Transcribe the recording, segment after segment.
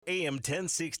AM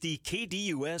 1060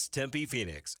 KDUS Tempe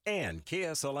Phoenix and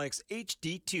KSLX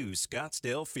HD2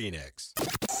 Scottsdale Phoenix.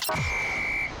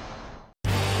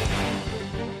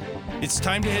 It's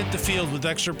time to hit the field with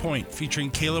Extra Point, featuring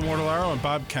Kayla Mortellaro and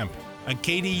Bob Kemp on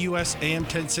KDUS AM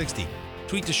 1060.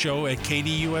 Tweet the show at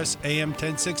KDUS AM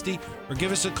 1060 or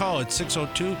give us a call at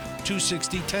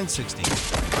 602-260-1060.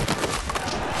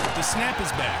 The snap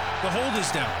is back. The hold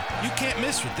is down. You can't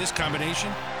miss with this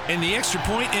combination. And the Extra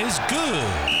Point is good.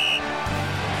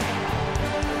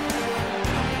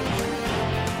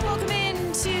 Welcome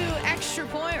into Extra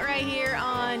Point right here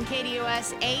on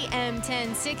KDUS AM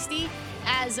 1060.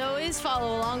 As always,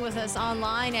 follow along with us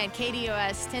online at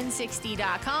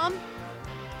KDUS1060.com.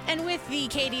 And with the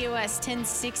KDUS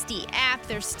 1060 app,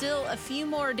 there's still a few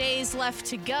more days left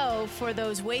to go for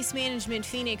those Waste Management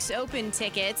Phoenix Open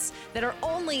tickets that are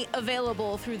only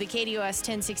available through the KDUS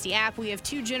 1060 app. We have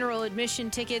 2 general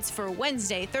admission tickets for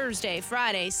Wednesday, Thursday,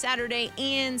 Friday, Saturday,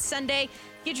 and Sunday.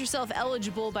 Get yourself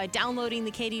eligible by downloading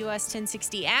the KDUS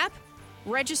 1060 app,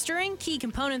 registering, key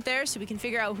component there so we can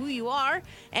figure out who you are,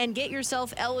 and get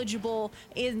yourself eligible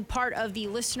in part of the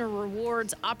listener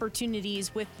rewards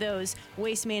opportunities with those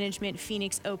Waste Management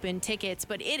Phoenix Open tickets.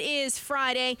 But it is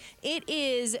Friday. It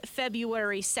is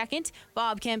February 2nd.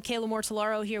 Bob Kemp, Kayla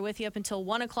Mortellaro here with you up until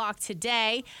 1 o'clock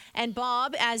today. And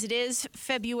Bob, as it is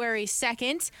February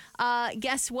 2nd,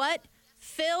 guess what?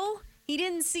 Phil, he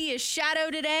didn't see a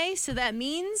shadow today, so that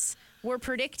means we're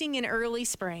predicting an early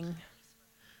spring.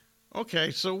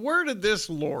 Okay, so where did this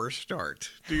lore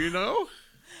start? Do you know?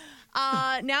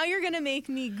 Now you're going to make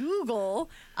me Google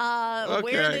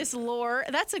where this lore.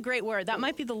 That's a great word. That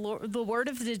might be the word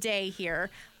of the day here.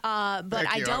 But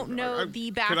I don't know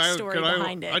the backstory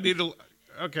behind it. I need to.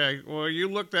 Okay, well, you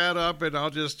look that up, and I'll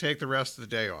just take the rest of the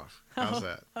day off. How's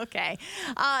that? Okay.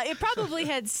 It probably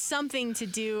had something to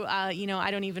do. I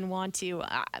don't even want to.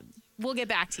 We'll get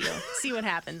back to you. See what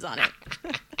happens on it.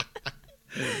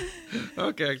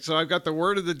 Okay, so I've got the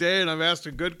word of the day, and I've asked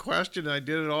a good question, and I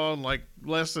did it all in like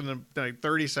less than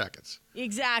 30 seconds.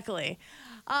 Exactly.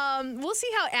 We'll see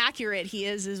how accurate he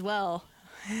is as well.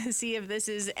 See if this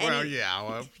is any... Well, yeah.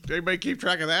 Well, anybody keep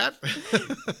track of that?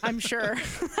 I'm sure.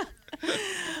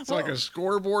 It's like a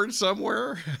scoreboard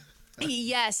somewhere.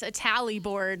 Yes, a tally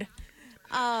board.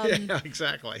 Yeah,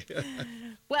 exactly.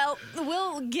 Well,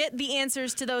 we'll get the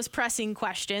answers to those pressing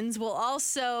questions. We'll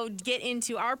also get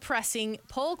into our pressing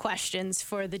poll questions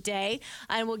for the day,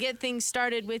 and we'll get things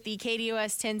started with the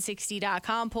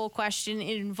KDUS1060.com poll question.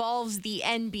 It involves the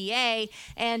NBA,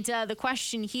 and the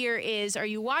question here is, are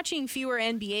you watching fewer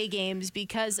NBA games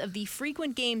because of the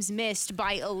frequent games missed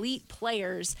by elite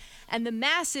players? And the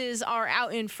masses are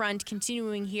out in front,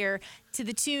 continuing here to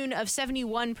the tune of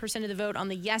 71% of the vote on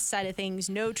the yes side of things,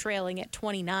 no trailing at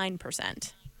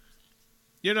 29%.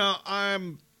 You know,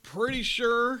 I'm pretty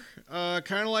sure, kind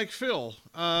of like Phil,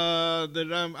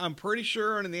 that I'm pretty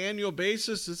sure on an annual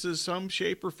basis this is some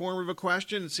shape or form of a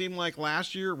question. It seemed like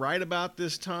last year, right about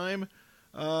this time,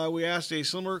 we asked a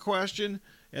similar question,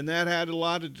 and that had a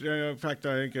lot of, in fact,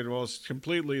 I think it was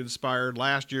completely inspired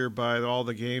last year by all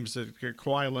the games that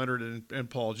Kawhi Leonard and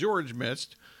Paul George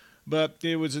missed. But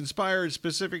it was inspired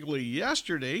specifically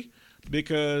yesterday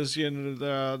because in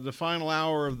the final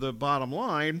hour of the bottom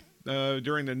line,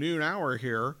 during the noon hour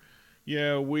here,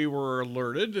 we were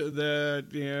alerted that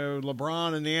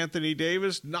LeBron and Anthony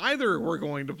Davis, neither were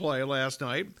going to play last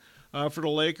night for the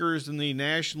Lakers in the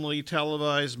nationally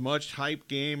televised, much-hyped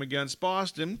game against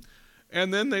Boston.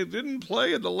 And then they didn't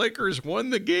play, and the Lakers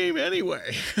won the game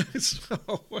anyway.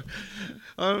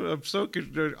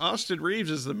 Austin Reeves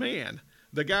is the man.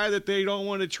 The guy that they don't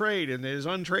want to trade and is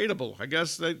untradeable. I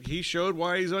guess that he showed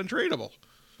why he's untradeable.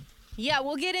 Yeah,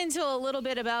 we'll get into a little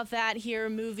bit about that here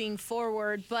moving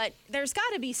forward, but there's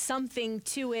got to be something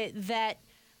to it that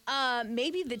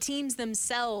maybe the teams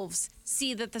themselves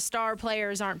see that the star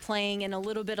players aren't playing, and a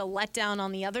little bit of letdown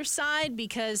on the other side,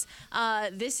 because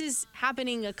this is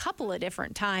happening a couple of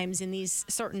different times in these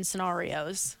certain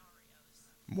scenarios.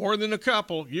 More than a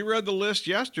couple. You read the list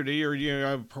yesterday, or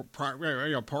a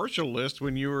partial list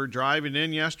when you were driving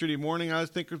in yesterday morning. I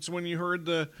think it's when you heard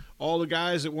all the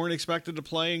guys that weren't expected to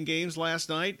play in games last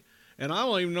night. And I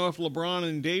don't even know if LeBron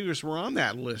and Davis were on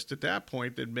that list at that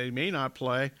point, that they may not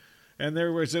play. And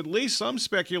there was at least some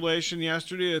speculation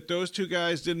yesterday that those two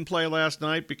guys didn't play last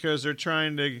night because they're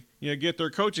trying to get their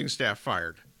coaching staff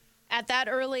fired. At that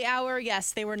early hour,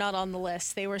 yes, they were not on the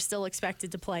list. They were still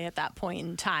expected to play at that point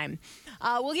in time.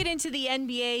 We'll get into the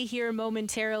NBA here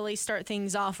momentarily, start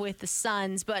things off with the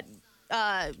Suns. But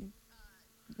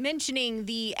mentioning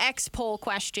the X poll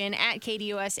question at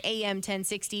KDUS AM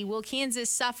 1060. Will Kansas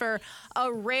suffer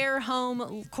a rare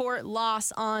home court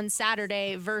loss on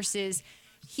Saturday versus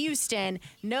Houston?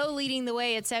 No leading the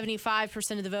way at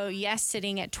 75% of the vote. Yes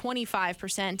sitting at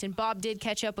 25%. And Bob did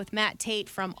catch up with Matt Tate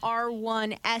from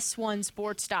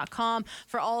R1S1Sports.com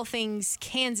for all things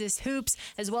Kansas hoops,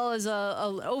 as well as an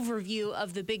overview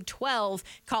of the Big 12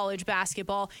 college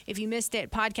basketball. If you missed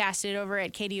it, podcast it over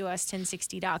at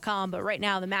KDUS1060.com. But right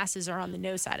now, the masses are on the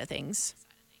no side of things.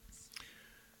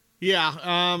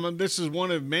 Yeah, this is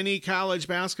one of many college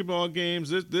basketball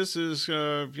games. This is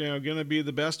going to be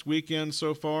the best weekend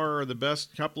so far, or the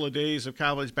best couple of days of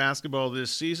college basketball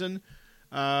this season.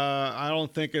 I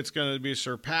don't think it's going to be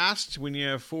surpassed when you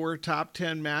have 4 top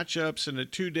 10 matchups in a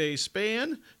 2-day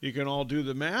span. You can all do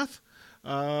the math.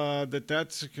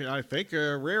 That's I think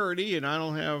a rarity, and I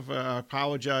don't have.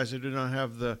 Apologize, I do not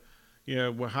have the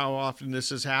how often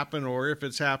this has happened or if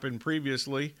it's happened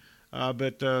previously.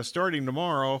 But starting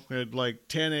tomorrow at like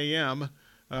 10 a.m.,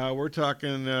 we're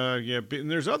talking, and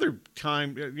there's other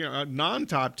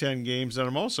non-top 10 games that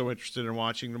I'm also interested in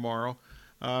watching tomorrow.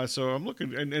 So I'm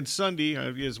looking, and Sunday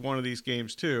is one of these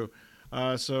games too.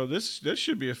 So this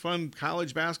should be a fun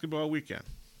college basketball weekend.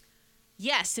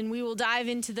 Yes, and we will dive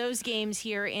into those games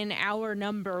here in hour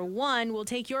number 1. We'll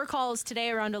take your calls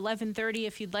today around 11:30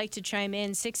 if you'd like to chime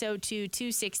in,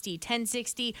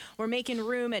 602-260-1060. We're making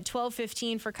room at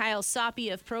 12:15 for Kyle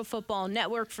Soppe of Pro Football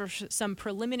Network for some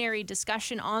preliminary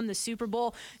discussion on the Super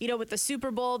Bowl. With the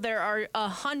Super Bowl, there are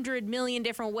 100 million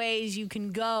different ways you can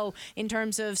go in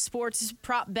terms of sports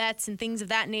prop bets and things of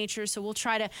that nature. So we'll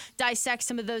try to dissect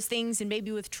some of those things and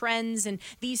maybe with trends and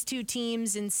these two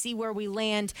teams and see where we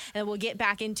land. And we'll get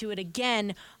back into it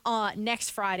again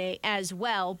next Friday as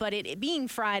well. But it being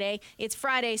Friday, it's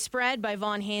Friday Spread by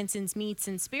Von Hansen's Meats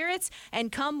and Spirits. And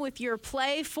come with your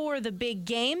play for the big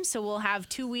game. So we'll have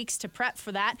 2 weeks to prep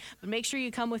for that. But make sure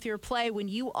you come with your play when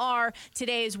you are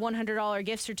today's $100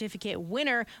 gift certificate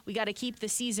winner. We got to keep the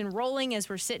season rolling as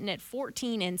we're sitting at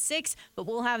 14-6. But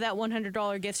we'll have that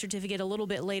 $100 gift certificate a little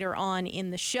bit later on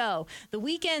in the show. The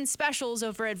weekend specials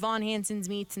over at Von Hansen's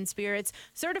Meats and Spirits.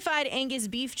 Certified Angus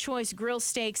Beef Choice Grill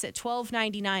Steaks at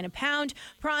 $12.99 a pound.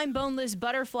 Prime Boneless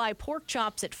Butterfly Pork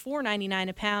Chops at $4.99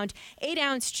 a pound.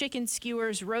 8-ounce chicken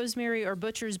skewers, rosemary or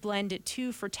butcher's blend at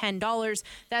 $2 for $10.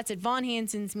 That's at Von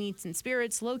Hansen's Meats and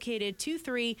Spirits, located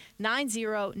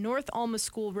 2390 North Alma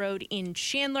School Road in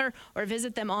Chandler, or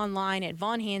visit them online at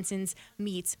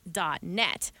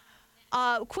vonhansensmeats.net.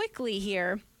 Quickly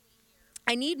here,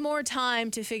 I need more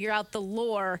time to figure out the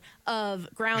lore of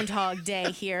Groundhog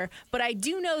Day here, but I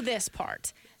do know this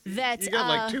part. That, you got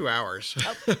like 2 hours.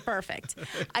 Oh, perfect.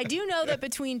 I do know that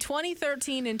between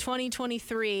 2013 and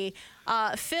 2023,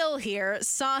 Phil here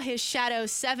saw his shadow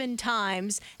 7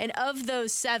 times, and of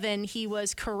those 7, he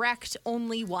was correct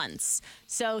only once.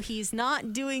 So he's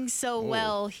not doing so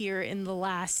well here in the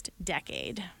last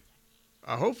decade.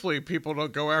 Hopefully people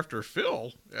don't go after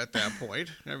Phil at that point.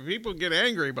 People get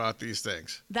angry about these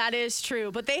things. That is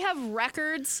true. But they have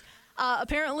records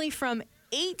apparently from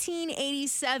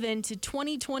 1887 to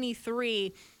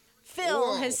 2023,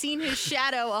 Phil has seen his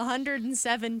shadow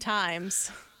 107 times.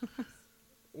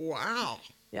 Wow.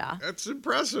 Yeah. That's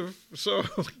impressive. So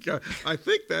I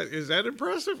think is that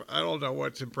impressive? I don't know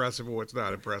what's impressive and what's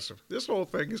not impressive. This whole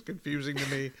thing is confusing to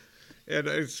me, and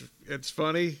it's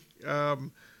funny. I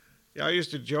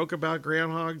used to joke about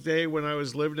Groundhog Day when I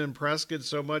was living in Prescott,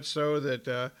 so much so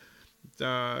that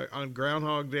on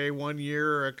Groundhog Day one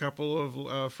year, a couple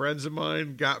of friends of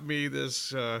mine got me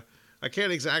this. I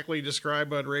can't exactly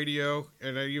describe on radio,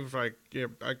 and I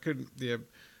couldn't.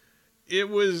 It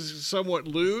was somewhat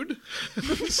lewd,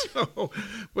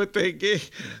 but they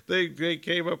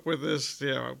came up with this.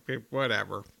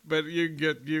 Whatever. But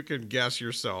you can guess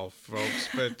yourself, folks.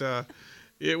 But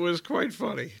it was quite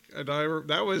funny, and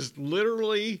that was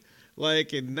literally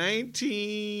like in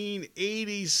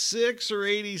 1986 or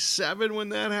 87 when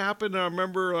that happened. I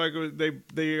remember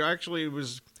they actually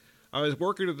I was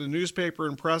working at the newspaper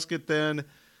in Prescott then,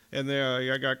 and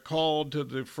I got called to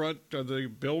the front of the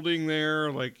building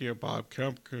there, Bob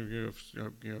Kemp,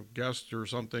 guest or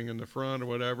something in the front or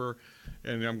whatever,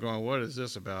 and I'm going, what is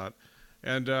this about?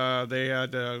 And they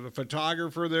had a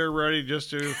photographer there ready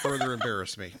just to further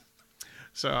embarrass me.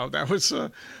 So that was,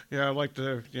 I'd like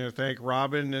to thank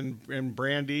Robin and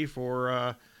Brandy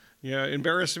for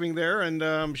embarrassing me there, and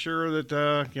I'm sure that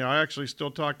I actually still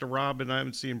talk to Robin. I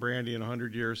haven't seen Brandy in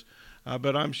 100 years,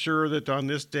 but I'm sure that on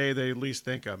this day they at least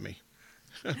think of me.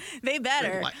 They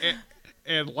better.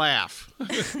 and laugh.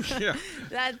 Yeah.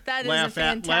 That is a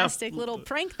fantastic little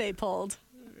prank they pulled.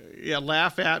 Yeah,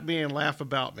 laugh at me and laugh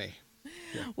about me.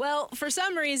 Well, for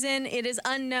some reason, it is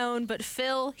unknown, but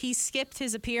Phil, he skipped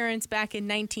his appearance back in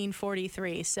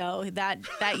 1943, so that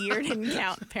year didn't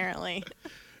count, apparently.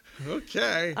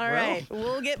 Okay. All right.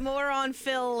 We'll get more on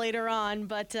Phil later on,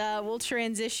 but we'll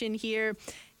transition here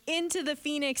into the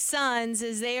Phoenix Suns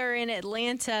as they are in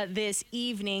Atlanta this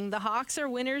evening. The Hawks are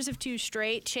winners of 2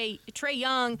 straight. Trae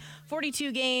Young,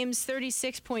 42 games,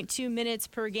 36.2 minutes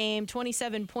per game,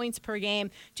 27 points per game,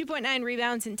 2.9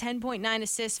 rebounds and 10.9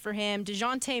 assists for him.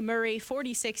 DeJounte Murray,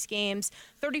 46 games,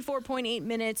 34.8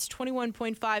 minutes,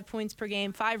 21.5 points per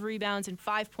game, 5 rebounds and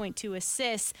 5.2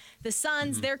 assists. The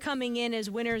Suns, they're coming in as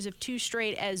winners of 2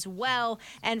 straight as well.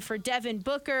 And for Devin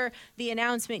Booker, the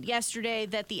announcement yesterday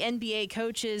that the NBA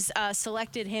coaches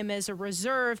selected him as a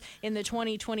reserve in the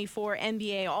 2024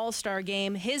 NBA All-Star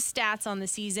Game. His stats on the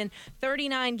season,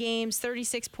 39 games,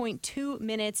 36.2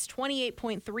 minutes,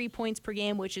 28.3 points per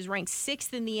game, which is ranked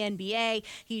 6th in the NBA.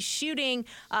 He's shooting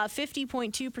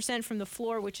 50.2% from the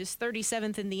floor, which is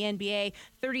 37th in the NBA,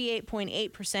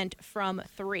 38.8% from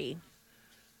 3.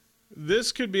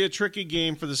 This could be a tricky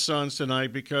game for the Suns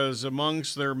tonight because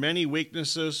amongst their many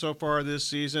weaknesses so far this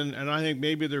season, and I think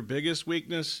maybe their biggest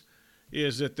weakness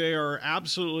is that they are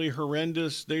absolutely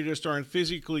horrendous. They just aren't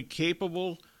physically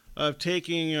capable of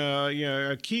taking,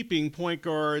 keeping point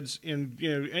guards and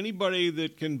anybody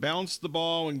that can bounce the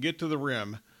ball and get to the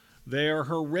rim. They are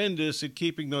horrendous at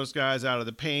keeping those guys out of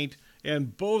the paint,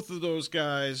 and both of those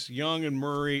guys, Young and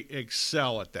Murray,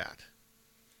 excel at that.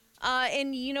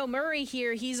 Murray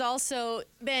here, he's also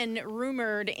been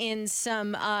rumored in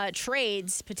some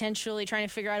trades, potentially trying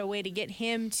to figure out a way to get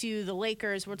him to the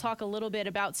Lakers. We'll talk a little bit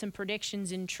about some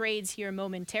predictions in trades here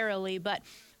momentarily, but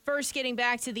first, getting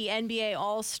back to the NBA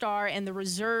All-Star and the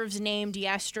reserves named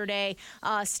yesterday,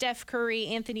 Steph Curry,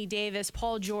 Anthony Davis,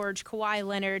 Paul George, Kawhi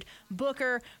Leonard,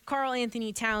 Booker, Karl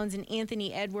Anthony Towns, and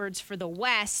Anthony Edwards for the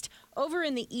West. Over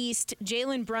in the East,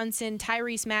 Jalen Brunson,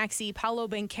 Tyrese Maxey, Paolo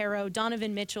Banchero,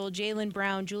 Donovan Mitchell, Jaylen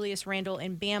Brown, Julius Randle,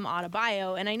 and Bam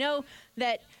Adebayo. And I know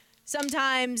that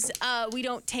sometimes we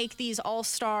don't take these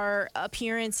all-star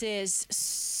appearances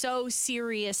so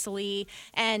seriously,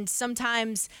 and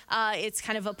sometimes it's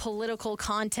kind of a political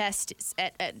contest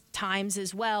at times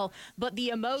as well. But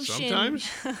the emotion...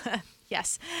 Sometimes?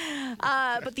 Yes.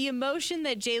 But the emotion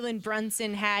that Jalen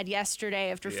Brunson had yesterday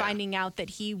after finding out that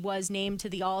he was named to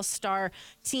the all-star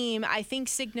team, I think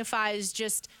signifies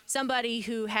just somebody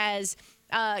who has...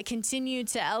 continued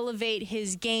to elevate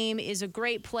his game, is a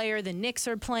great player. The Knicks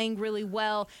are playing really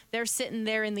well. They're sitting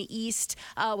there in the East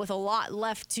with a lot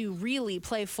left to really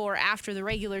play for after the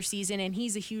regular season, and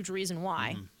he's a huge reason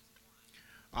why.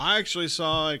 I actually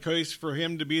saw a case for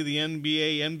him to be the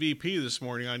NBA MVP this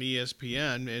morning on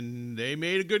ESPN, and they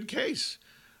made a good case.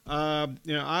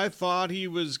 I thought he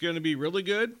was going to be really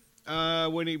good.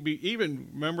 When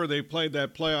remember they played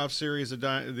that playoff series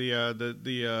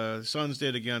the Suns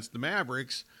did against the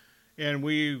Mavericks, and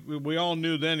we all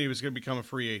knew then he was going to become a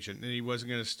free agent and he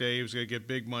wasn't going to stay. He was going to get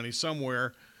big money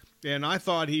somewhere, and I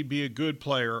thought he'd be a good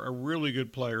player, a really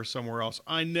good player somewhere else.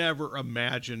 I never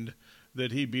imagined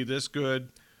that he'd be this good.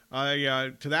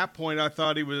 To that point, I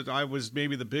thought I was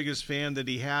maybe the biggest fan that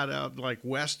he had out like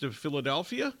west of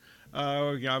Philadelphia.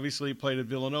 Obviously, he played at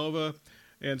Villanova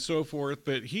and so forth,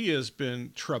 but he has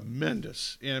been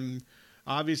tremendous. And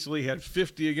obviously had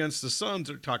 50 against the Suns.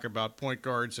 Talk about point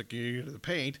guards that can get into the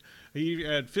paint. He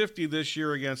had 50 this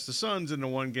year against the Suns in the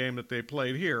one game that they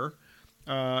played here.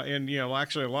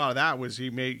 Actually a lot of that was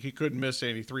he couldn't miss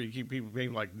any three. He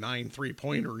made like 9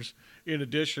 3-pointers in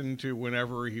addition to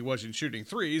whenever he wasn't shooting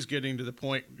threes, getting to the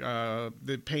paint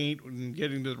and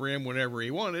getting to the rim whenever he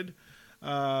wanted.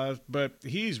 But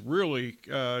he's really,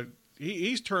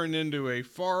 he's turned into a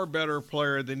far better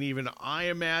player than even I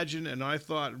imagined, and I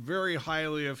thought very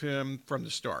highly of him from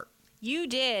the start. You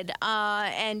did,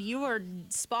 and you were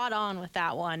spot on with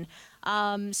that one.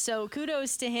 So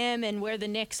kudos to him and where the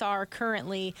Knicks are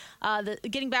currently.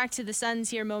 Getting back to the Suns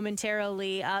here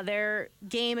momentarily, their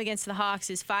game against the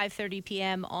Hawks is 5:30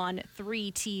 p.m. on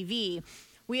 3TV.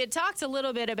 We had talked a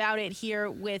little bit about it here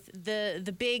with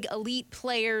the big elite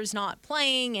players not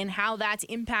playing and how that's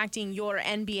impacting your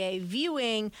NBA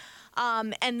viewing.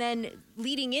 And then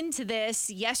leading into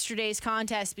this, yesterday's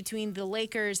contest between the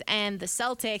Lakers and the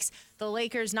Celtics, the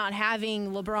Lakers not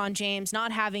having LeBron James,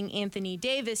 not having Anthony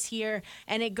Davis here,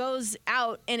 and it goes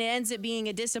out and it ends up being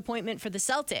a disappointment for the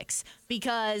Celtics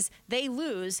because they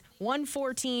lose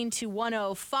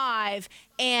 114-105,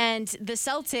 and the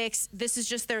Celtics, this is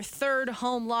just their third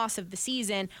home loss of the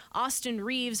season. Austin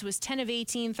Reeves was 10 of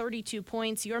 18, 32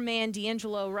 points. Your man,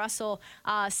 D'Angelo Russell,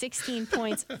 16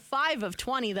 points, 5 of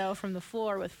 20, though, from the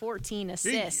floor with 14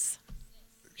 assists.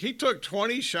 He took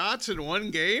 20 shots in one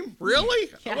game?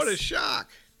 Really? Yes. What a shock.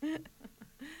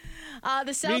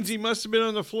 Means he must have been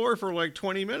on the floor for like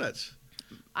 20 minutes.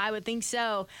 I would think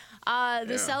so.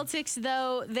 The Celtics,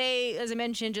 though, they, as I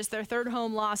mentioned, just their third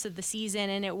home loss of the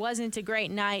season, and it wasn't a great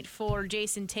night for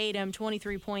Jason Tatum,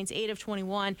 23 points, 8 of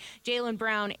 21. Jaylen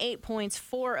Brown, 8 points,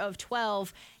 4 of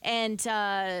 12. And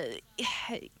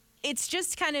it's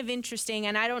just kind of interesting,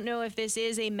 and I don't know if this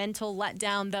is a mental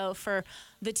letdown, though, for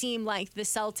the team like the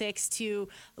Celtics to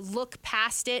look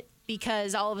past it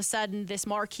because all of a sudden this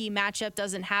marquee matchup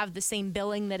doesn't have the same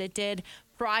billing that it did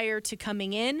prior to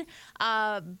coming in.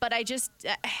 But I guess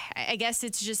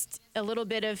it's just a little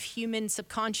bit of human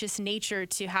subconscious nature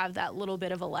to have that little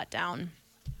bit of a letdown.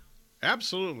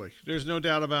 Absolutely. There's no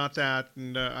doubt about that.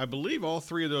 And I believe all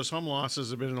three of those home losses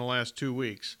have been in the last 2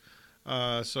 weeks.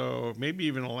 So maybe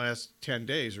even the last 10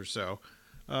 days or so.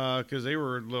 Because they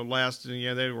were the last,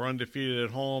 they were undefeated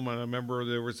at home. And I remember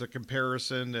there was a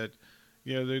comparison that,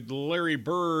 the Larry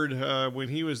Bird, when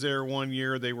he was there one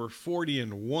year, they were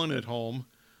 40-1 at home.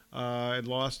 And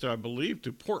lost, I believe,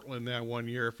 to Portland that one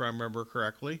year, if I remember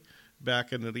correctly,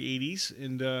 back in the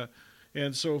 80s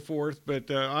and so forth.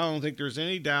 But I don't think there's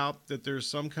any doubt that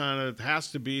there's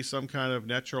has to be some kind of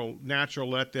natural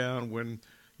letdown when,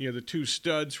 the two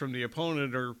studs from the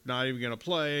opponent are not even going to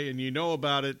play, and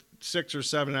about it 6 or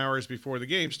 7 hours before the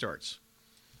game starts.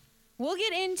 We'll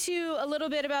get into a little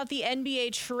bit about the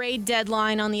NBA trade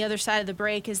deadline on the other side of the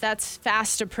break, as that's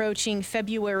fast approaching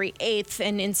February 8th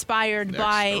and inspired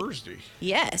by Thursday.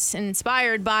 Yes, and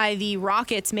inspired by the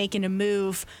Rockets making a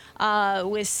move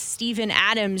with Steven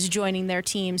Adams joining their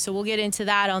team. So we'll get into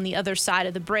that on the other side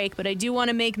of the break. But I do want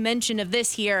to make mention of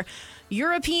this here.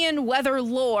 European weather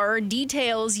lore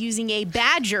details using a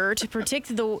badger to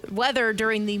predict the weather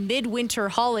during the midwinter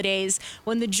holidays.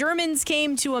 When the Germans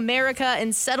came to America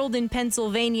and settled in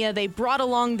Pennsylvania, they brought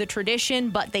along the tradition,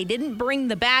 but they didn't bring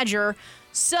the badger.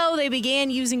 So they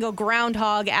began using a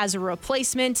groundhog as a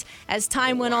replacement. As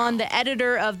time went on, the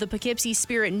editor of the Poughkeepsie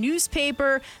Spirit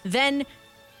newspaper then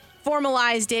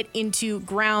formalized it into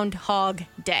Groundhog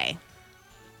Day.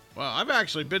 Well, I've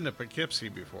actually been to Poughkeepsie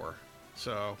before.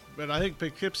 So, but I think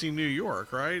Poughkeepsie, New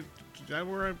York, right?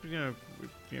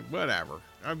 Whatever.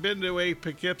 I've been to a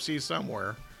Poughkeepsie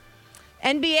somewhere.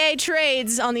 NBA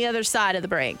trades on the other side of the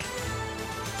break.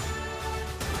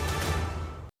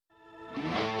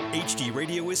 HD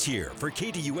Radio is here for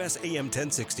KDUS AM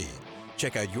 1060.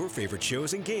 Check out your favorite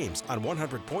shows and games on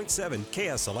 100.7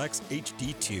 KSLX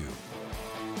HD2.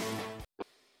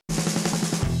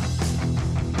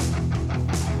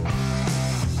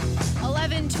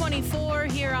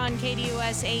 11:24 here on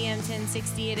KDUS AM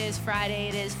 1060. It is Friday.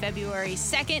 It is February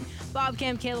 2nd. Bob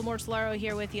Kemp, Kayla Mortellaro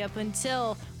here with you up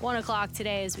until 1 o'clock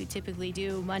today, as we typically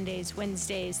do Mondays,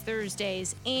 Wednesdays,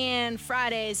 Thursdays, and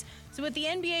Fridays. So with the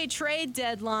NBA trade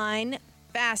deadline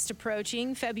fast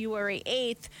approaching, February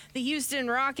 8th, the Houston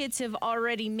Rockets have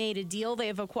already made a deal. They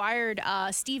have acquired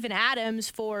Steven Adams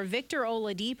for Victor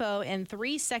Oladipo and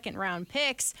 3 second-round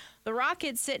picks. The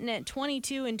Rockets sitting at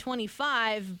 22 and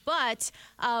 25, but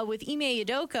with Ime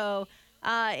Udoka,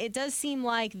 it does seem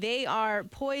like they are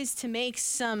poised to make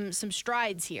some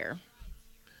strides here.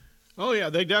 Oh, yeah,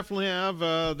 they definitely have.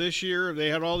 This year, they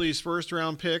had all these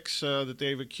first-round picks that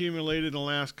they've accumulated in the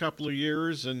last couple of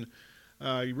years, and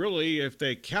really, if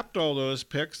they kept all those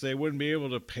picks, they wouldn't be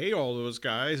able to pay all those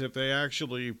guys if they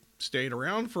actually stayed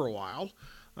around for a while.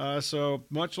 So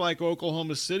much like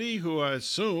Oklahoma City, who I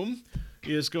assume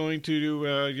is going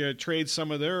to trade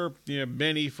some of their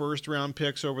many first-round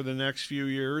picks over the next few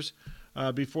years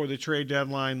before the trade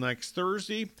deadline next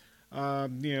Thursday. I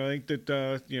think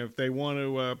that if they want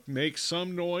to make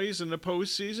some noise in the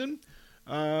postseason,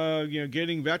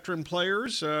 getting veteran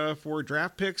players for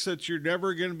draft picks that you're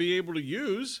never going to be able to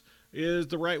use is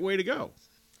the right way to go.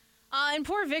 And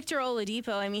poor Victor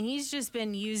Oladipo, I mean, he's just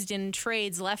been used in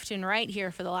trades left and right here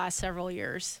for the last several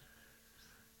years.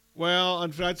 Well,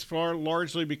 that's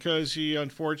largely because he,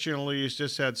 unfortunately, has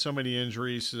just had so many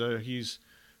injuries. He's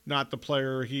not the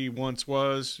player he once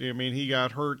was. I mean, he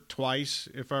got hurt twice,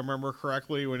 if I remember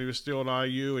correctly, when he was still at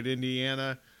IU at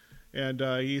Indiana. And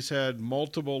he's had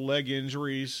multiple leg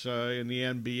injuries in the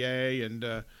NBA, and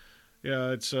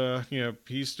it's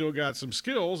he's still got some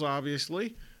skills,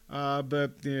 obviously,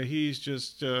 but he's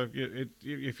just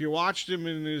if you watched him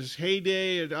in his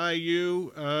heyday at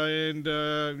IU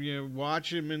and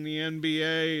watch him in the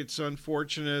NBA, it's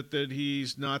unfortunate that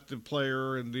he's not the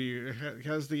player and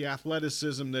has the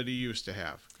athleticism that he used to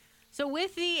have. So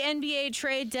with the NBA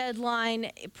trade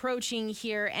deadline approaching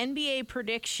here, NBA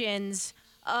predictions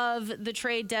of the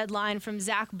trade deadline from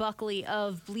Zach Buckley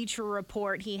of Bleacher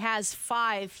Report. He has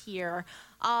 5 here.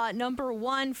 Number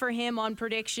 1 for him on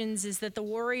predictions is that the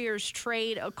Warriors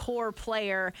trade a core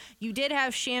player. You did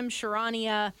have Shams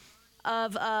Charania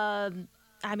of,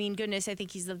 I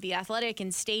think he's of The Athletic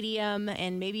and Stadium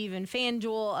and maybe even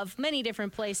FanDuel, of many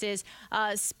different places,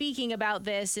 speaking about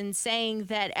this and saying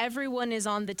that everyone is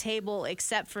on the table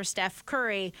except for Steph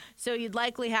Curry. So you'd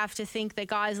likely have to think that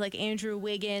guys like Andrew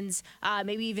Wiggins,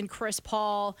 maybe even Chris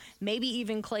Paul, maybe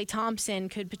even Klay Thompson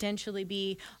could potentially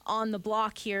be on the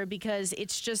block here because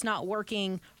it's just not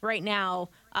working right now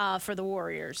for the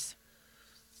Warriors.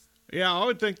 Yeah, I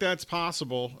would think that's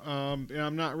possible.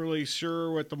 I'm not really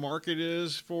sure what the market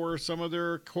is for some of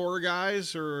their core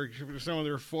guys or some of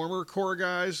their former core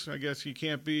guys. I guess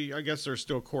they're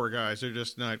still core guys. They're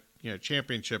just not,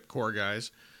 championship core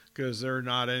guys because they're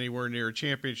not anywhere near a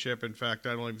championship. In fact,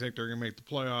 I don't even think they're going to make the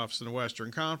playoffs in the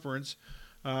Western Conference.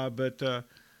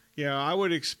 I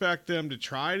would expect them to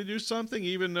try to do something,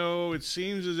 even though it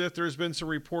seems as if there's been some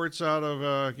reports out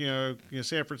of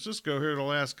San Francisco here the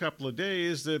last couple of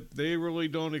days that they really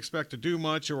don't expect to do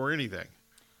much or anything.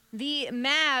 The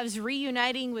Mavs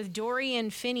reuniting with Dorian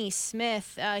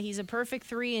Finney-Smith. He's a perfect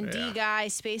 3-and-D guy,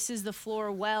 spaces the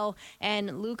floor well,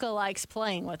 and Luka likes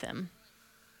playing with him.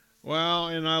 Well,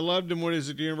 and I loved him when he was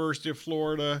at the University of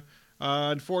Florida.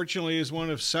 Unfortunately, is one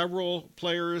of several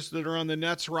players that are on the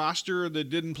Nets roster that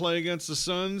didn't play against the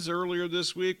Suns earlier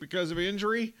this week because of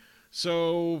injury.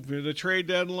 So the trade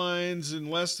deadline's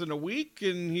in less than a week,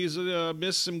 and he's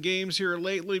missed some games here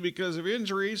lately because of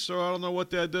injury. So I don't know what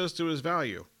that does to his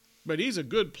value. But he's a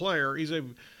good player.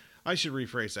 I should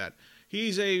rephrase that.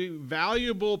 He's a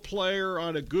valuable player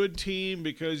on a good team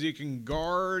because he can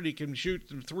guard, he can shoot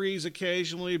some threes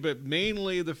occasionally, but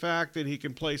mainly the fact that he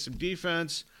can play some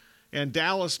defense. And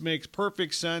Dallas makes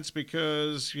perfect sense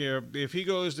because if he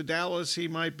goes to Dallas, he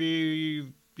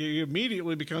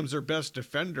immediately becomes their best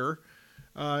defender.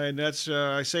 And that's,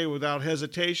 I say without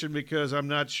hesitation because I'm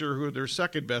not sure who their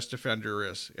second best defender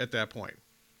is at that point.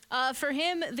 For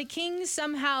him, the Kings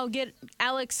somehow get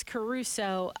Alex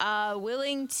Caruso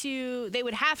they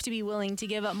would have to be willing to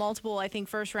give up multiple, I think,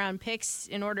 first-round picks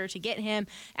in order to get him.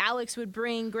 Alex would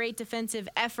bring great defensive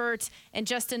effort and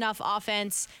just enough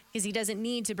offense because he doesn't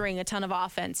need to bring a ton of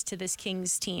offense to this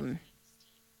Kings team.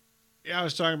 Yeah, I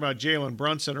was talking about Jalen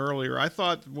Brunson earlier. I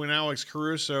thought when Alex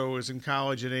Caruso was in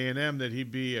college at A&M that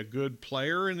he'd be a good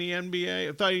player in the NBA.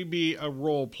 I thought he'd be a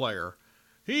role player.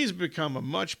 He's become a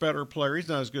much better player. He's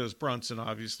not as good as Brunson,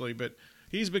 obviously, but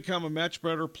he's become a much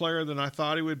better player than I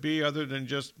thought he would be, other than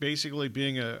just basically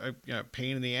being a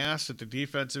pain in the ass at the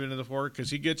defensive end of the floor because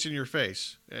he gets in your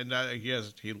face, and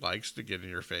he likes to get in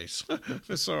your face.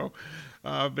 So,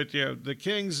 the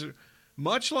Kings,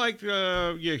 much like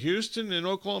Houston and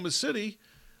Oklahoma City,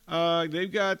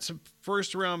 they've got some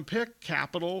first-round pick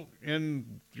capital,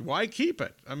 and why keep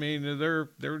it? I mean, they're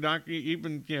not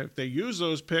even if they use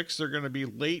those picks, they're going to be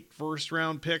late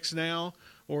first-round picks now,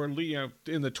 or in the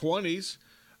 20s.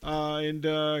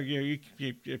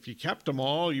 If you kept them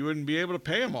all, you wouldn't be able to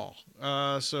pay them all.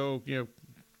 So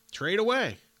trade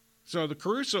away. So the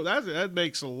Caruso that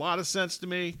makes a lot of sense to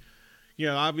me.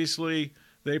 Obviously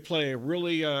they play a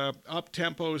really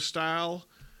up-tempo style.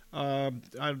 I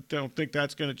don't think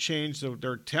that's going to change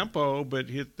their tempo, but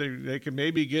they can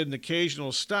maybe get an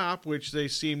occasional stop, which they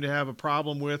seem to have a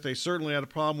problem with. They certainly had a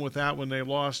problem with that when they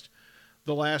lost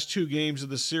the last 2 games of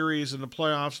the series in the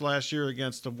playoffs last year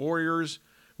against the Warriors.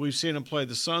 We've seen them play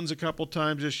the Suns a couple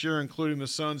times this year, including the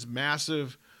Suns'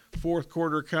 massive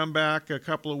fourth-quarter comeback a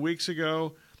couple of weeks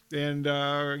ago. And,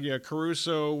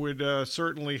 Caruso would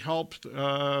certainly help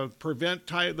prevent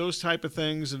those type of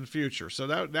things in the future. So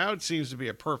that seems to be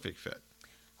a perfect fit.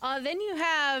 Then you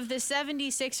have the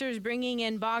 76ers bringing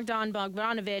in Bogdan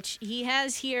Bogdanović. He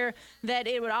has here that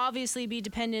it would obviously be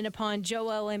dependent upon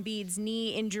Joel Embiid's knee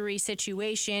injury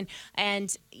situation.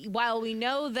 And while we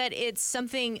know that it's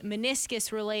something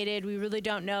meniscus related, we really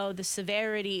don't know the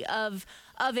severity of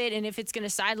it and if it's going to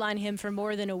sideline him for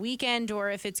more than a weekend or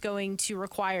if it's going to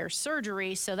require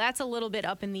surgery. So that's a little bit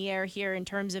up in the air here in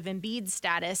terms of Embiid's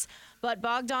status. But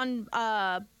Bogdanović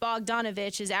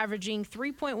is averaging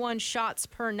 3.1 shots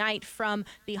per night from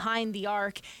behind the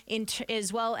arc,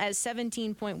 as well as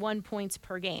 17.1 points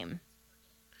per game.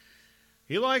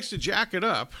 He likes to jack it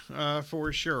up,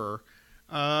 for sure.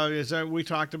 We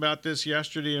talked about this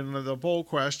yesterday in the poll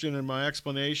question, and my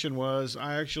explanation was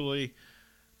I actually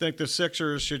think the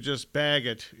Sixers should just bag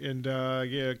it and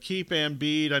keep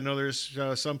Embiid. I know there's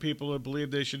some people that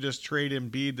believe they should just trade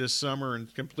Embiid this summer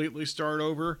and completely start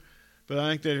over. But I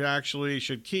think they actually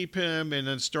should keep him and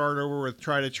then start over with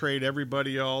try to trade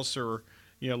everybody else or,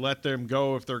 let them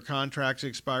go if their contracts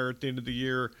expire at the end of the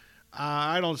year.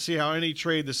 I don't see how any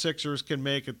trade the Sixers can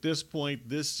make at this point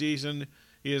this season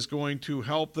is going to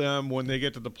help them when they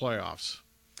get to the playoffs.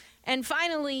 And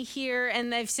finally here,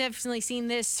 and I've definitely seen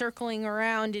this circling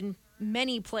around in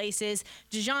many places,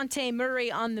 DeJounte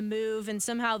Murray on the move, and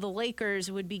somehow the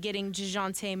Lakers would be getting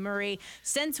DeJounte Murray.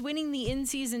 Since winning the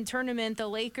in-season tournament, the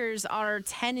Lakers are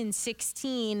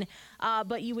 10-16,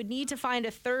 but you would need to find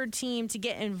a third team to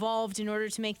get involved in order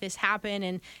to make this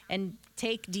happen and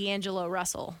take D'Angelo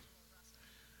Russell.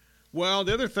 Well,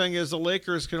 the other thing is the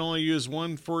Lakers can only use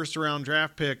one first-round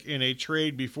draft pick in a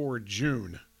trade before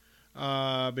June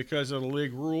because of the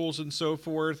league rules and so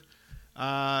forth.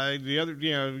 The other,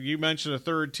 you mentioned a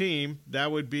third team.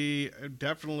 That would be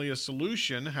definitely a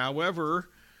solution. However,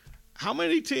 how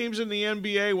many teams in the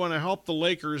NBA want to help the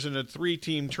Lakers in a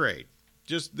three-team trade?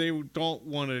 Just they don't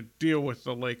want to deal with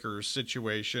the Lakers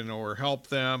situation or help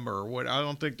them or what. I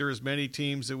don't think there's many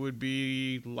teams that would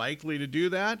be likely to do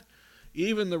that.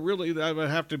 Even that would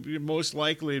have to be most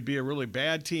likely to be a really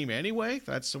bad team anyway.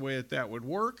 That's the way that would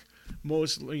work.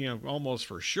 Almost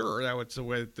for sure that's the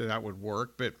way that would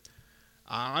work. But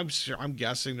I'm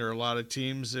guessing there are a lot of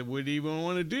teams that would even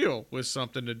want to deal with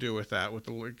something to do with that,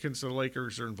 since the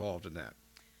Lakers are involved in that.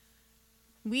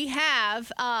 We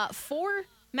have 4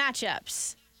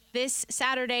 matchups this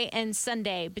Saturday and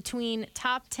Sunday between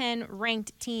top 10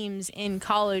 ranked teams in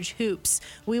college hoops.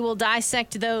 We will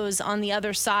dissect those on the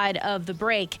other side of the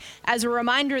break. As a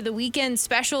reminder, the weekend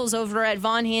specials over at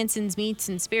Von Hansen's Meats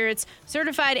and Spirits,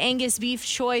 certified Angus beef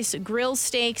choice grill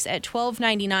steaks at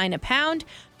 $12.99 a pound,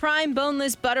 prime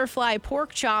boneless butterfly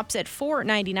pork chops at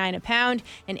 $4.99 a pound,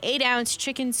 and 8-ounce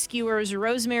chicken skewers,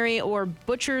 rosemary or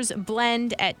butcher's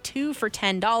blend at $2 for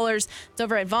 $10. It's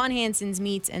over at Von Hansen's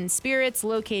Meats and Spirits,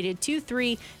 located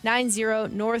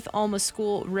 2390 North Alma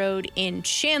School Road in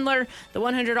Chandler. The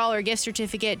 $100 gift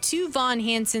certificate to Von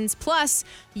Hansen's plus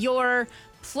your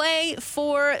play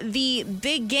for the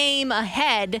big game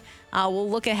ahead. We'll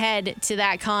look ahead to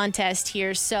that contest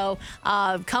here. So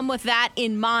come with that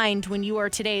in mind when you are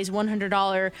today's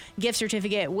 $100 gift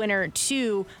certificate winner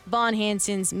to Von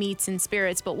Hansen's Meats and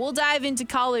Spirits. But we'll dive into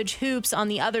college hoops on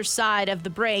the other side of the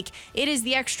break. It is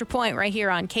the Extra Point right here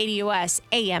on KDUS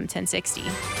AM 1060.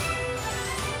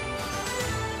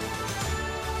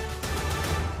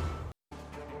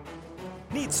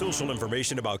 Need social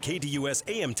information about KDUS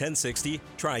AM 1060?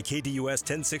 Try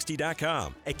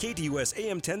KDUS1060.com, at KDUS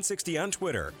AM 1060 on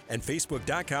Twitter, and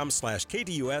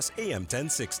Facebook.com/KDUS AM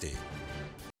 1060.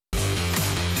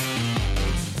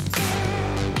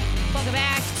 Welcome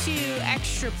back to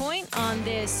Extra Point on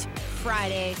this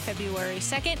Friday, February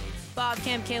 2nd. Bob,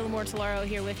 Kemp, Kayla Mortellaro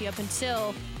here with you up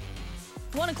until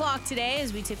 1 o'clock today,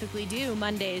 as we typically do,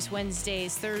 Mondays,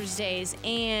 Wednesdays, Thursdays,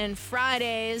 and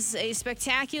Fridays. A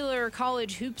spectacular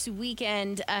college hoops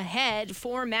weekend ahead.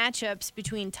 4 matchups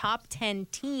between top 10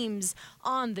 teams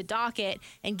on the docket.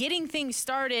 And getting things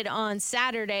started on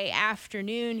Saturday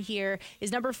afternoon here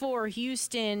is number 4,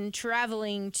 Houston,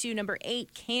 traveling to number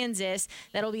 8, Kansas.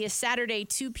 That'll be a Saturday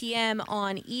 2 p.m.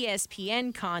 on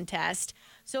ESPN contest.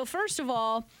 So first of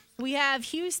all, we have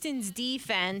Houston's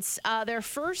defense. They're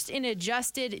first in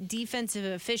adjusted defensive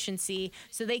efficiency,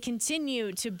 so they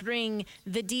continue to bring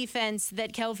the defense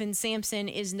that Kelvin Sampson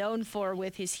is known for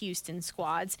with his Houston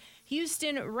squads.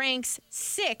 Houston ranks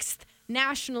 6th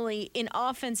nationally in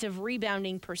offensive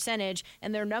rebounding percentage,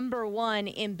 and they're number 1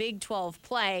 in Big 12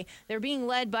 play. They're being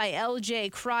led by L.J.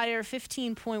 Cryer,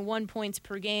 15.1 points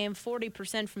per game,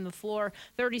 40% from the floor,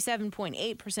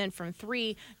 37.8% from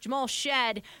 3. Jamal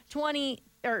Shedd,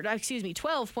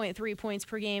 12.3 points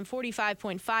per game,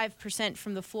 45.5%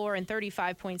 from the floor, and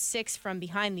 35.6% from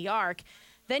behind the arc.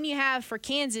 Then you have for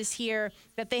Kansas here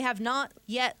that they have not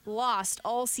yet lost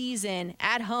all season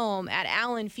at home at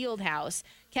Allen Fieldhouse.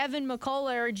 Kevin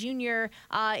McCullough Jr.,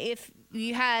 if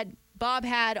you had Bob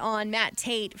had on Matt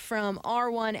Tate from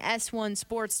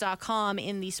R1S1Sports.com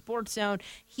in the Sports Zone.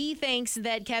 He thinks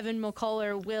that Kevin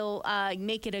McCullough will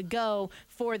make it a go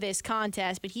for this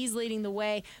contest, but he's leading the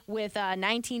way with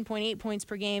 19.8 points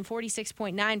per game,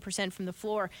 46.9% from the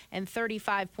floor, and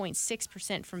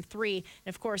 35.6% from 3.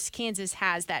 And, of course, Kansas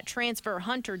has that transfer,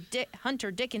 Hunter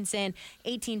Dickinson,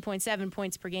 18.7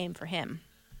 points per game for him.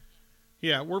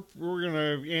 Yeah, we're going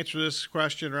to answer this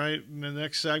question right in the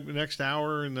next segment, next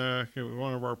hour, in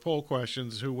one of our poll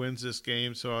questions: who wins this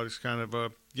game? So I'll just kind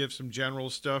of give some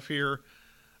general stuff here.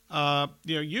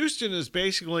 Houston is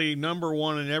basically number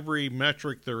 1 in every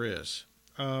metric there is,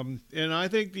 and I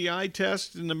think the eye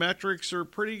test and the metrics are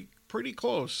pretty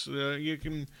close. You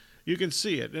can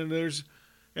see it, and there's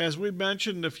As we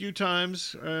mentioned a few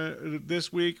times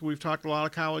this week, we've talked a lot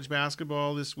of college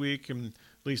basketball this week, and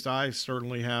at least I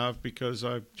certainly have, because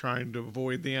I'm trying to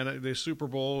avoid the Super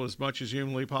Bowl as much as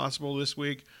humanly possible this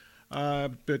week.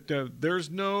 But there's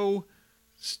no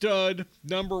stud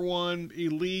number one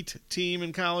elite team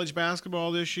in college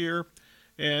basketball this year,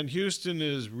 and Houston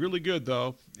is really good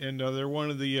though, and they're one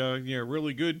of the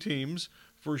really good teams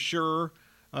for sure.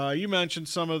 You mentioned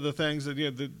some of the things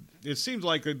that it seems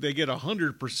like they get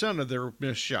 100% of their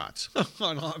missed shots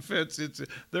on offense.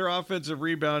 Their offensive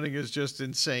rebounding is just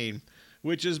insane,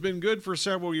 which has been good for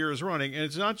several years running. And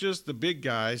it's not just the big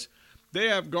guys. They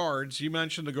have guards. You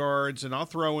mentioned the guards, and I'll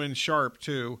throw in Sharp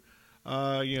too.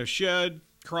 Shed,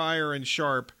 Cryer, and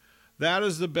Sharp. That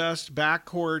is the best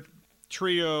backcourt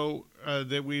trio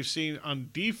that we've seen on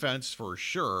defense for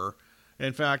sure.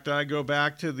 In fact, I go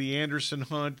back to the Anderson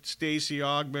Hunt, Stacey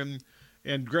Ogman,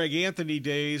 and Greg Anthony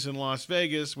days in Las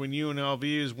Vegas when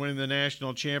UNLV was winning the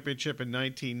national championship in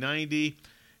 1990,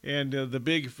 and the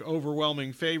big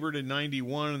overwhelming favorite in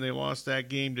 91, and they lost that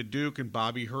game to Duke and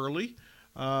Bobby Hurley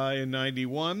in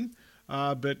 91.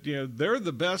 But they're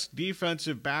the best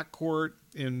defensive backcourt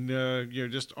and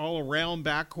just all-around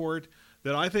backcourt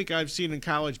that I think I've seen in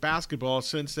college basketball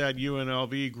since that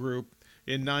UNLV group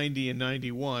in 90 and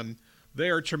 91. They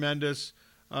are tremendous.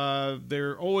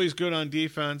 They're always good on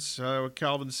defense.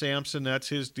 Calvin Sampson, that's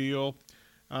his deal.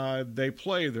 They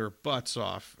play their butts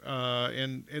off,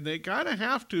 and they kind of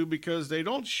have to because they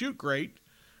don't shoot great.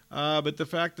 But the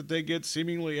fact that they get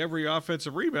seemingly every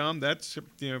offensive rebound, that's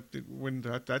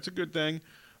that's a good thing.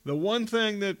 The one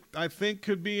thing that I think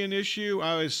could be an issue,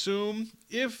 I assume,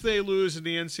 if they lose in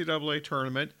the NCAA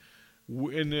tournament,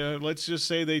 and let's just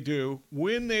say they do,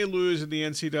 when they lose in the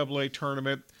NCAA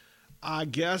tournament, I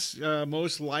guess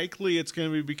most likely it's going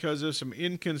to be because of some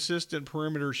inconsistent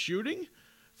perimeter shooting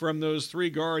from those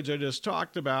three guards I just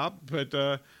talked about. But,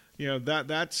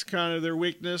 that's kind of their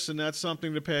weakness, and that's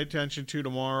something to pay attention to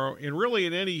tomorrow. And really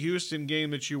in any Houston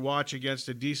game that you watch against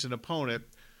a decent opponent,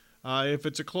 if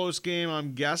it's a close game,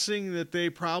 I'm guessing that they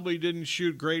probably didn't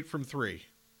shoot great from three.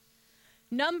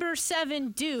 Number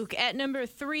 7, Duke, at number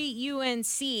 3,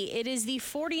 UNC. It is the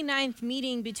 49th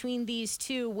meeting between these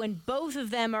two when both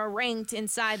of them are ranked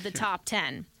inside the top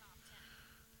 10.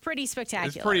 Pretty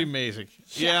spectacular. It's pretty amazing.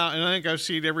 Yeah, and I think I've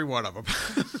seen every one of them.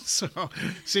 So,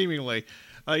 seemingly.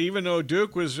 Even though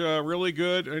Duke was really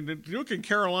good, and Duke and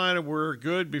Carolina were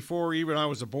good before even I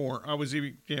was born.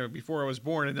 Before I was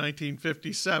born in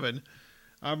 1957.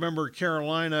 I remember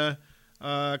Carolina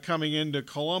coming into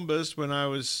Columbus when I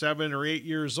was 7 or 8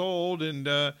 years old, and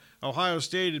Ohio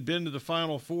State had been to the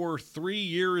Final Four 3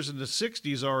 years in the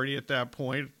 60s already at that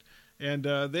point, and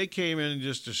they came in and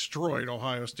just destroyed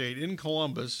Ohio State in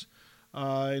Columbus,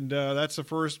 and that's the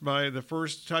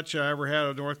first touch I ever had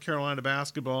of North Carolina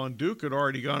basketball, and Duke had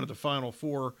already gone to the Final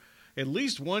Four at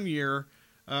least 1 year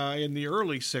in the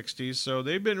early 60s, so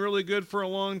they've been really good for a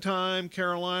long time.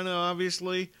 Carolina,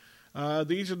 obviously.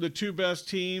 These are the two best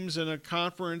teams in a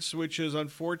conference which has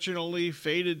unfortunately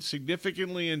faded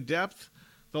significantly in depth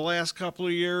the last couple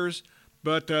of years.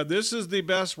 But this is the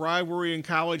best rivalry in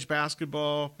college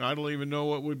basketball. I don't even know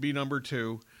what would be number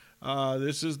 2.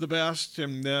 This is the best,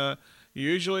 and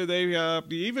usually they,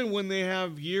 even when they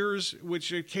have years,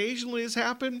 which occasionally has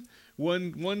happened,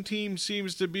 when one team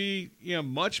seems to be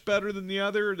much better than the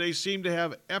other, they seem to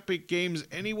have epic games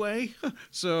anyway.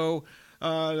 So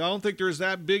I don't think there's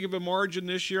that big of a margin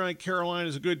this year. I think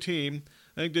Carolina's a good team.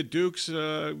 I think that Duke's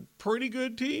a pretty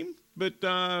good team, but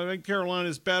I think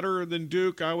Carolina's better than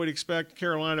Duke. I would expect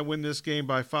Carolina to win this game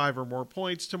by 5 or more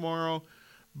points tomorrow.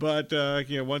 But,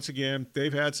 once again,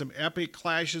 they've had some epic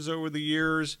clashes over the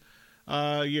years.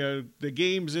 The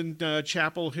games in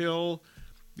Chapel Hill,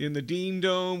 in the Dean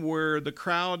Dome, where the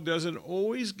crowd doesn't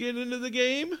always get into the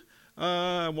game.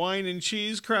 Wine and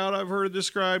cheese crowd I've heard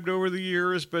described over the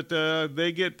years, but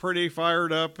they get pretty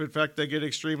fired up. In fact, they get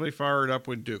extremely fired up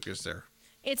when Duke is there.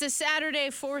 It's a Saturday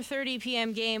 4:30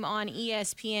 p.m. game on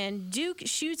ESPN. Duke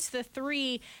shoots the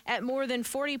three at more than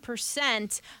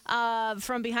 40%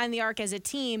 from behind the arc as a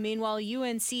team. Meanwhile,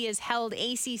 UNC has held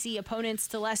ACC opponents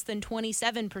to less than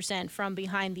 27% from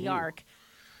behind the arc.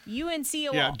 UNC...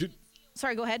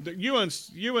 Sorry, go ahead.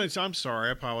 UNC, I'm sorry,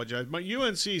 I apologize. But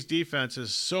UNC's defense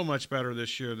is so much better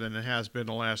this year than it has been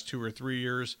the last 2 or 3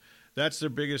 years. That's their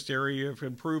biggest area of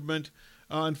improvement.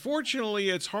 Unfortunately,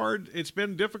 it's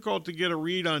been difficult to get a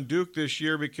read on Duke this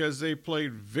year because they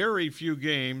played very few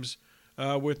games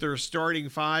with their starting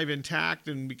 5 intact,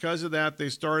 and because of that, they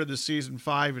started the season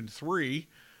 5-3,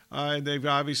 and they've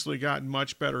obviously gotten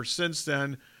much better since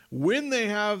then. When they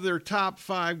have their top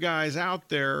 5 guys out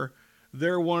there,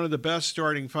 they're one of the best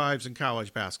starting fives in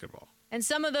college basketball. And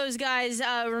some of those guys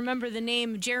remember the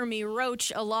name Jeremy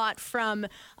Roach a lot from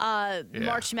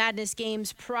March Madness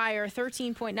games prior.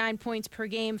 13.9 points per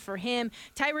game for him.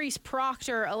 Tyrese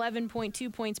Proctor,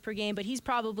 11.2 points per game, but he's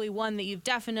probably one that you've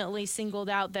definitely singled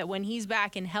out that when he's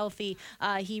back and healthy,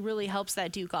 he really helps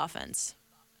that Duke offense.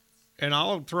 And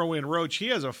I'll throw in Roach. He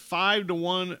has a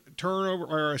 5-to-1 turnover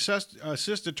or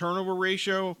assist to turnover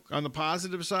ratio on the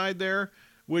positive side there,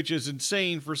 which is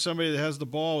insane for somebody that has the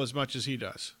ball as much as he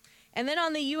does. And then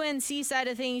on the UNC side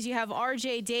of things, you have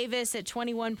R.J. Davis at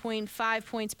 21.5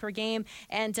 points per game.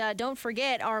 And don't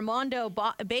forget Armando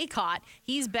Bacot.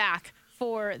 He's back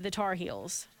for the Tar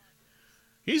Heels.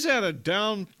 He's had a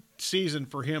down season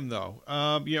for him, though.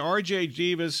 R.J.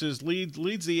 Davis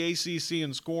leads the ACC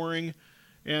in scoring,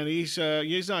 and he's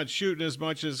not shooting as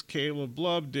much as Caleb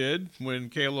Love did when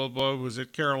Caleb Love was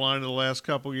at Carolina the last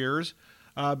couple years.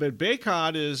 But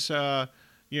Bacot is...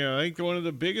 I think one of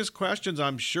the biggest questions,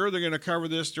 I'm sure they're going to cover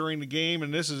this during the game,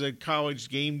 and this is a college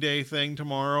game day thing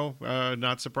tomorrow,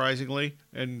 not surprisingly,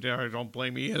 and I don't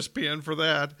blame ESPN for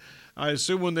that. I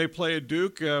assume when they play at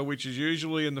Duke, which is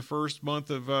usually in the first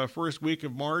week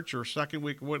of March or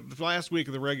last week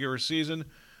of the regular season,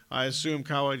 I assume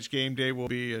college game day will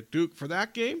be at Duke for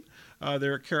that game.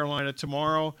 They're at Carolina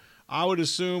tomorrow. I would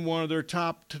assume one of their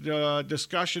top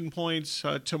discussion points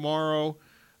tomorrow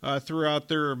throughout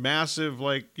their massive,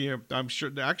 I'm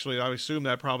sure, actually, I assume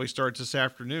that probably starts this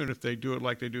afternoon if they do it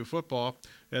like they do football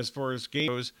as far as game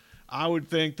goes. I would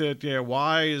think that,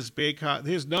 why is Bacot,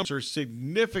 his numbers are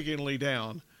significantly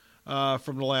down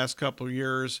from the last couple of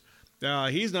years.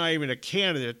 He's not even a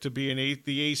candidate to be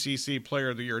the ACC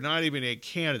Player of the Year, not even a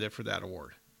candidate for that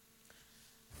award.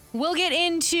 We'll get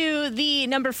into the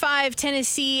number 5,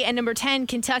 Tennessee, and number 10,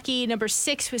 Kentucky, number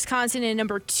 6, Wisconsin, and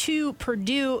number 2,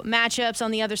 Purdue matchups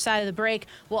on the other side of the break.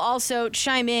 We'll also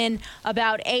chime in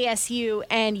about ASU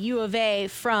and U of A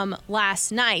from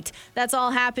last night. That's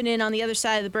all happening on the other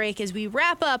side of the break as we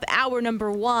wrap up hour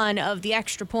number 1 of the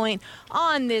Extra Point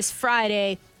on this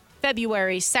Friday,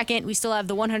 February 2nd. We still have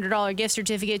the $100 gift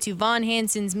certificate to Von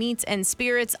Hansen's Meats and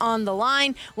Spirits on the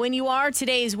line. When you are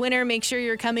today's winner, make sure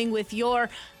you're coming with your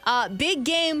big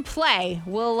game play.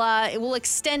 We'll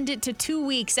extend it to 2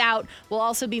 weeks out. We'll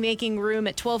also be making room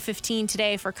at 12:15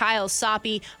 today for Kyle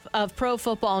Soppe of Pro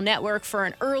Football Network for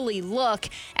an early look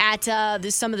at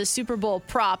some of the Super Bowl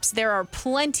props. There are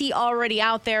plenty already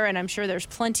out there, and I'm sure there's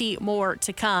plenty more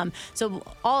to come. So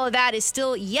all of that is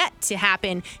still yet to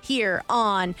happen here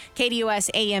on KDUS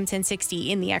AM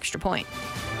 1060 in the Extra Point.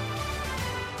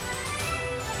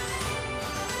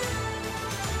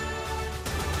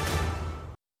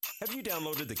 Have you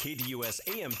downloaded the KDUS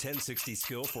AM 1060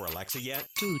 skill for Alexa yet?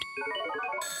 Food.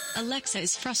 Alexa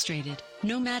is frustrated.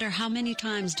 No matter how many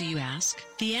times do you ask,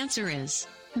 the answer is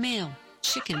mail,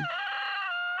 chicken.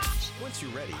 Once you're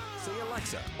ready, say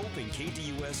Alexa, open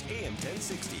KDUS AM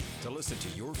 1060 to listen to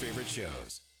your favorite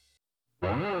shows.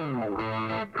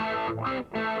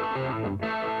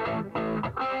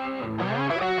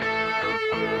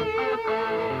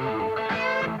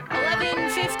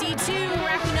 11:52,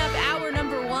 wrapping up hour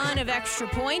number 1 of Extra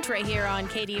Point right here on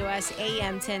KDUS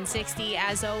AM 1060.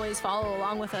 As always, follow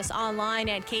along with us online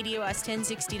at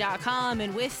KDUS1060.com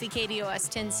and with the KDUS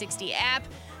 1060 app.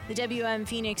 The WM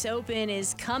Phoenix Open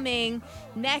is coming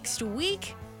next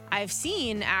week. I've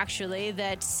seen, actually,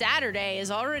 that Saturday is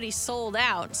already sold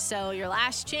out. So your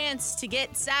last chance to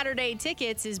get Saturday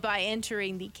tickets is by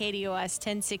entering the KDOS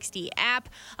 1060 app,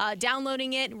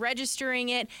 downloading it, registering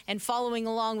it, and following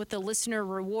along with the listener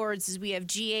rewards as we have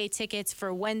GA tickets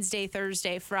for Wednesday,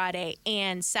 Thursday, Friday,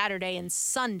 and Saturday and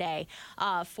Sunday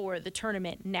for the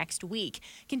tournament next week.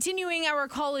 Continuing our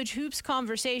college hoops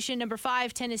conversation, number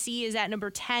 5, Tennessee is at number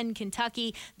 10,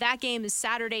 Kentucky. That game is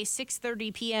Saturday,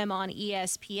 6:30 p.m. on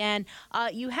ESPN.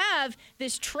 You have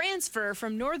this transfer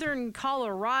from Northern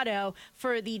Colorado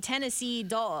for the Tennessee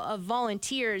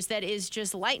Volunteers that is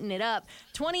just lighting it up.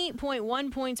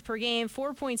 20.1 points per game,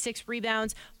 4.6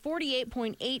 rebounds,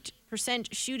 48.8%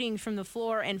 shooting from the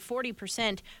floor, and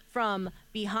 40% from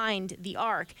behind the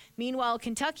arc. Meanwhile,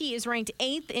 Kentucky is ranked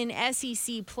 8th in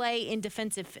SEC play in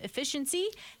defensive efficiency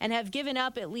and have given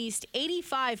up at least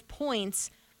 85 points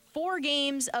 4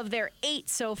 games of their 8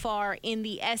 so far in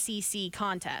the SEC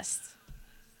contests.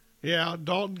 Yeah,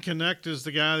 Dalton Connect is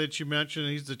the guy that you mentioned.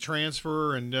 He's the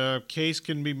transfer, and case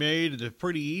can be made. A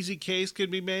pretty easy case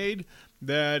can be made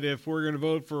that if we're going to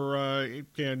vote for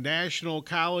National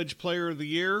College Player of the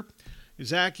Year,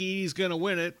 Zach Edey's going to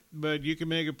win it, but you can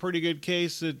make a pretty good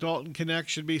case that Dalton Connect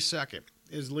should be second,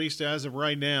 at least as of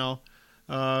right now.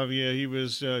 He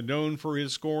was known for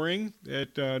his scoring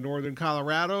at Northern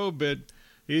Colorado, but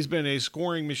he's been a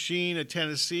scoring machine at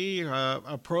Tennessee,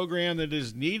 a program that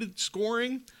has needed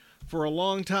scoring for a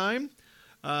long time.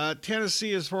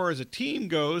 Tennessee, as far as a team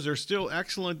goes, are still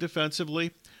excellent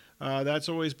defensively. That's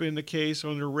always been the case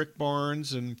under Rick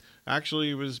Barnes, and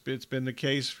actually it's been the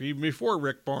case even before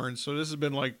Rick Barnes. So this has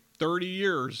been like 30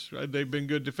 years. They've been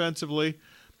good defensively.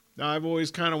 I've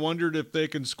always kind of wondered if they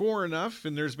can score enough,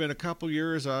 and there's been a couple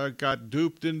years I got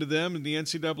duped into them in the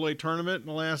NCAA tournament in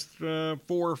the last 4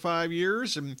 or 5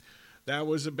 years, and that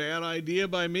was a bad idea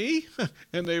by me,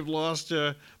 and they've lost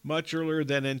much earlier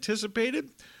than anticipated.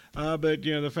 But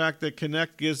the fact that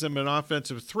Connect gives them an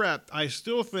offensive threat, I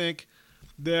still think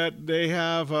that they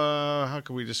have, how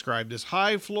can we describe this,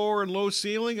 high floor and low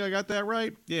ceiling. I got that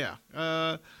right? Yeah.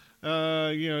 I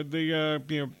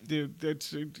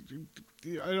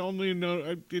don't even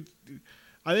know.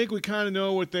 I think we kind of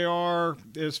know what they are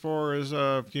as far as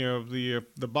the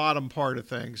bottom part of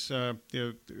things.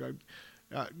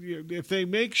 If they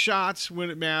make shots when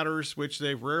it matters, which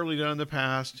they've rarely done in the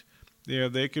past,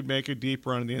 they could make a deep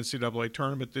run in the NCAA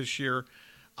tournament this year.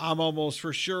 I'm almost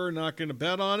for sure not going to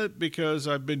bet on it because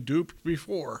I've been duped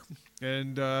before,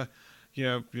 and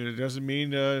it doesn't mean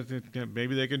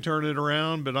maybe they can turn it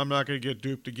around, but I'm not going to get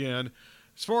duped again.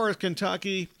 As far as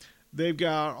Kentucky, they've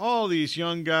got all these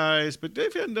young guys, but they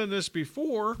haven't done this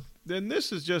before. Then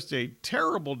this is just a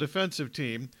terrible defensive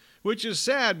team, which is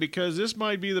sad because this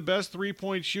might be the best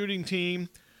three-point shooting team,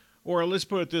 or let's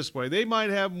put it this way. They might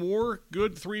have more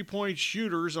good three-point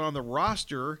shooters on the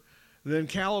roster than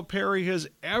Calipari has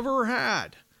ever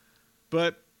had.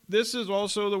 But this is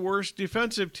also the worst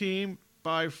defensive team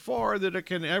by far that I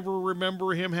can ever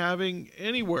remember him having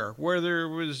anywhere, whether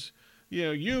it was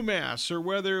UMass, or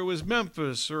whether it was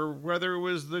Memphis, or whether it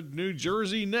was the New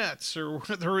Jersey Nets, or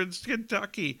whether it's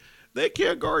Kentucky. They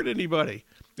can't guard anybody.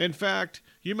 In fact,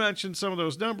 you mentioned some of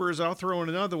those numbers. I'll throw in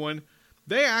another one.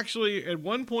 They actually, at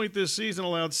one point this season,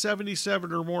 allowed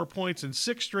 77 or more points in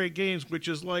 6 straight games, which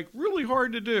is like really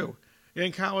hard to do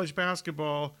in college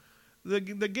basketball. The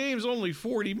game's only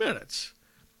 40 minutes,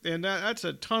 and that's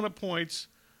a ton of points.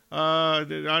 I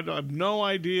have no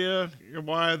idea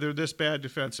why they're this bad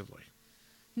defensively.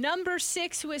 Number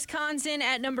 6, Wisconsin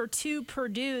at number 2,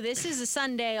 Purdue. This is a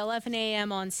Sunday, 11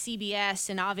 a.m. on CBS,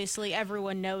 and obviously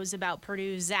everyone knows about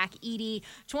Purdue's Zach Edey.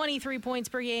 23 points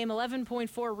per game,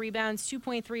 11.4 rebounds,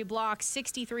 2.3 blocks,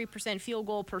 63% field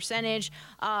goal percentage.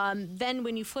 Then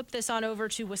when you flip this on over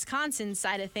to Wisconsin's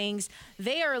side of things,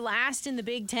 they are last in the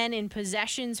Big Ten in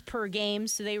possessions per game,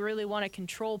 so they really want to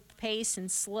control pace and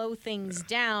slow things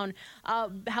down.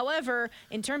 However,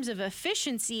 in terms of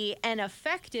efficiency and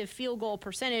effective field goal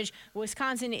percentage,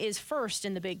 Wisconsin is first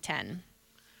in the Big Ten.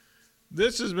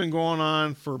 This has been going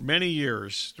on for many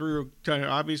years through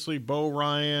obviously Bo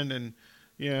Ryan,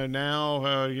 and now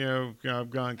I've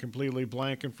gone completely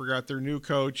blank and forgot their new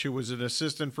coach who was an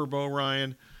assistant for Bo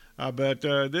Ryan. But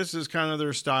this is kind of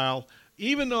their style.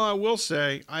 Even though I will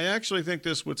say, I actually think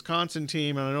this Wisconsin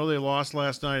team, and I know they lost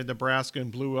last night at Nebraska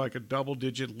and blew like a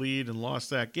double-digit lead and lost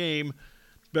that game,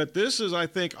 but this is, I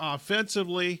think,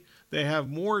 offensively, they have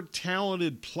more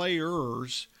talented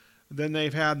players than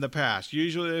they've had in the past.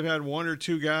 Usually they've had 1 or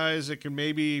 2 guys that can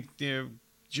maybe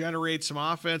generate some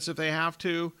offense if they have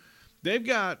to. They've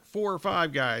got 4 or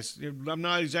 5 guys. I'm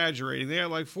not exaggerating. They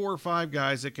have like 4 or 5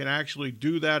 guys that can actually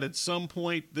do that at some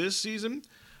point this season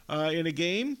in a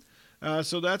game.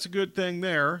 So that's a good thing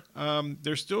there.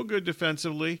 They're still good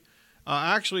defensively.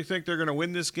 I actually think they're going to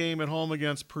win this game at home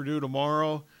against Purdue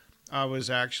tomorrow. I was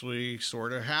actually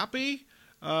sort of happy.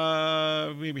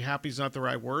 Maybe happy is not the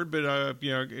right word, but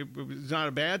it's not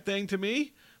a bad thing to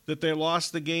me that they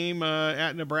lost the game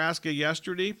at Nebraska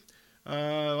yesterday.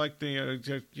 They're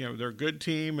a good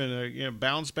team and a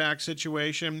bounce back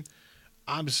situation.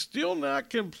 I'm still not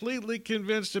completely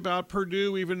convinced about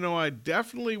Purdue, even though I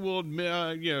definitely will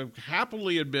admit,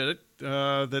 happily admit it,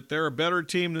 that they're a better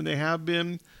team than they have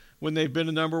been when they've been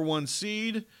a number 1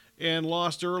 seed and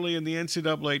lost early in the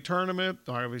NCAA tournament.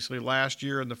 Obviously, last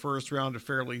year in the first round to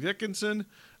Fairleigh Dickinson.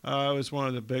 It was one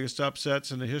of the biggest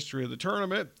upsets in the history of the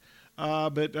tournament.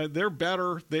 But they're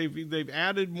better. They've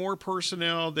added more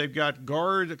personnel. They've got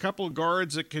a couple of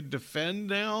guards that can defend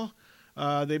now.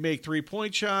 They make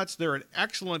 3-point shots. They're an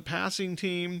excellent passing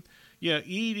team.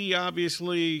 Edey,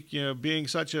 obviously, being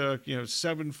such a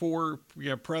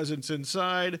 7'4" presence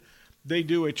inside. They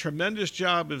do a tremendous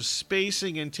job of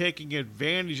spacing and taking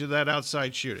advantage of that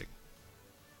outside shooting.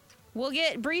 We'll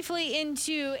get briefly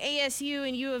into ASU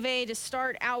and U of A to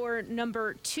start our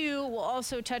number 2. We'll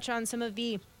also touch on some of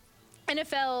the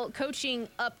NFL coaching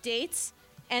updates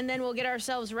And then we'll get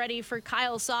ourselves ready for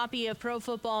Kyle Soppe of Pro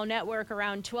Football Network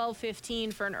around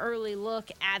 12:15 for an early look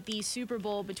at the Super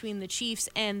Bowl between the Chiefs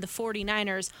and the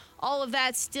 49ers. All of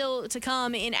that still to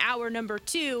come in hour number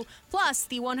 2, plus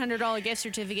the $100 gift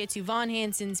certificate to Von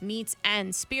Hansen's Meats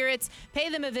and Spirits. Pay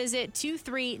them a visit,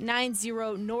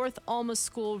 2390 North Alma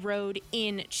School Road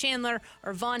in Chandler,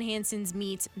 or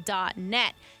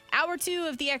vonhansensmeats.net. Hour 2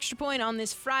 of the Extra Point on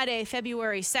this Friday,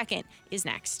 February 2nd, is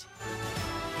next.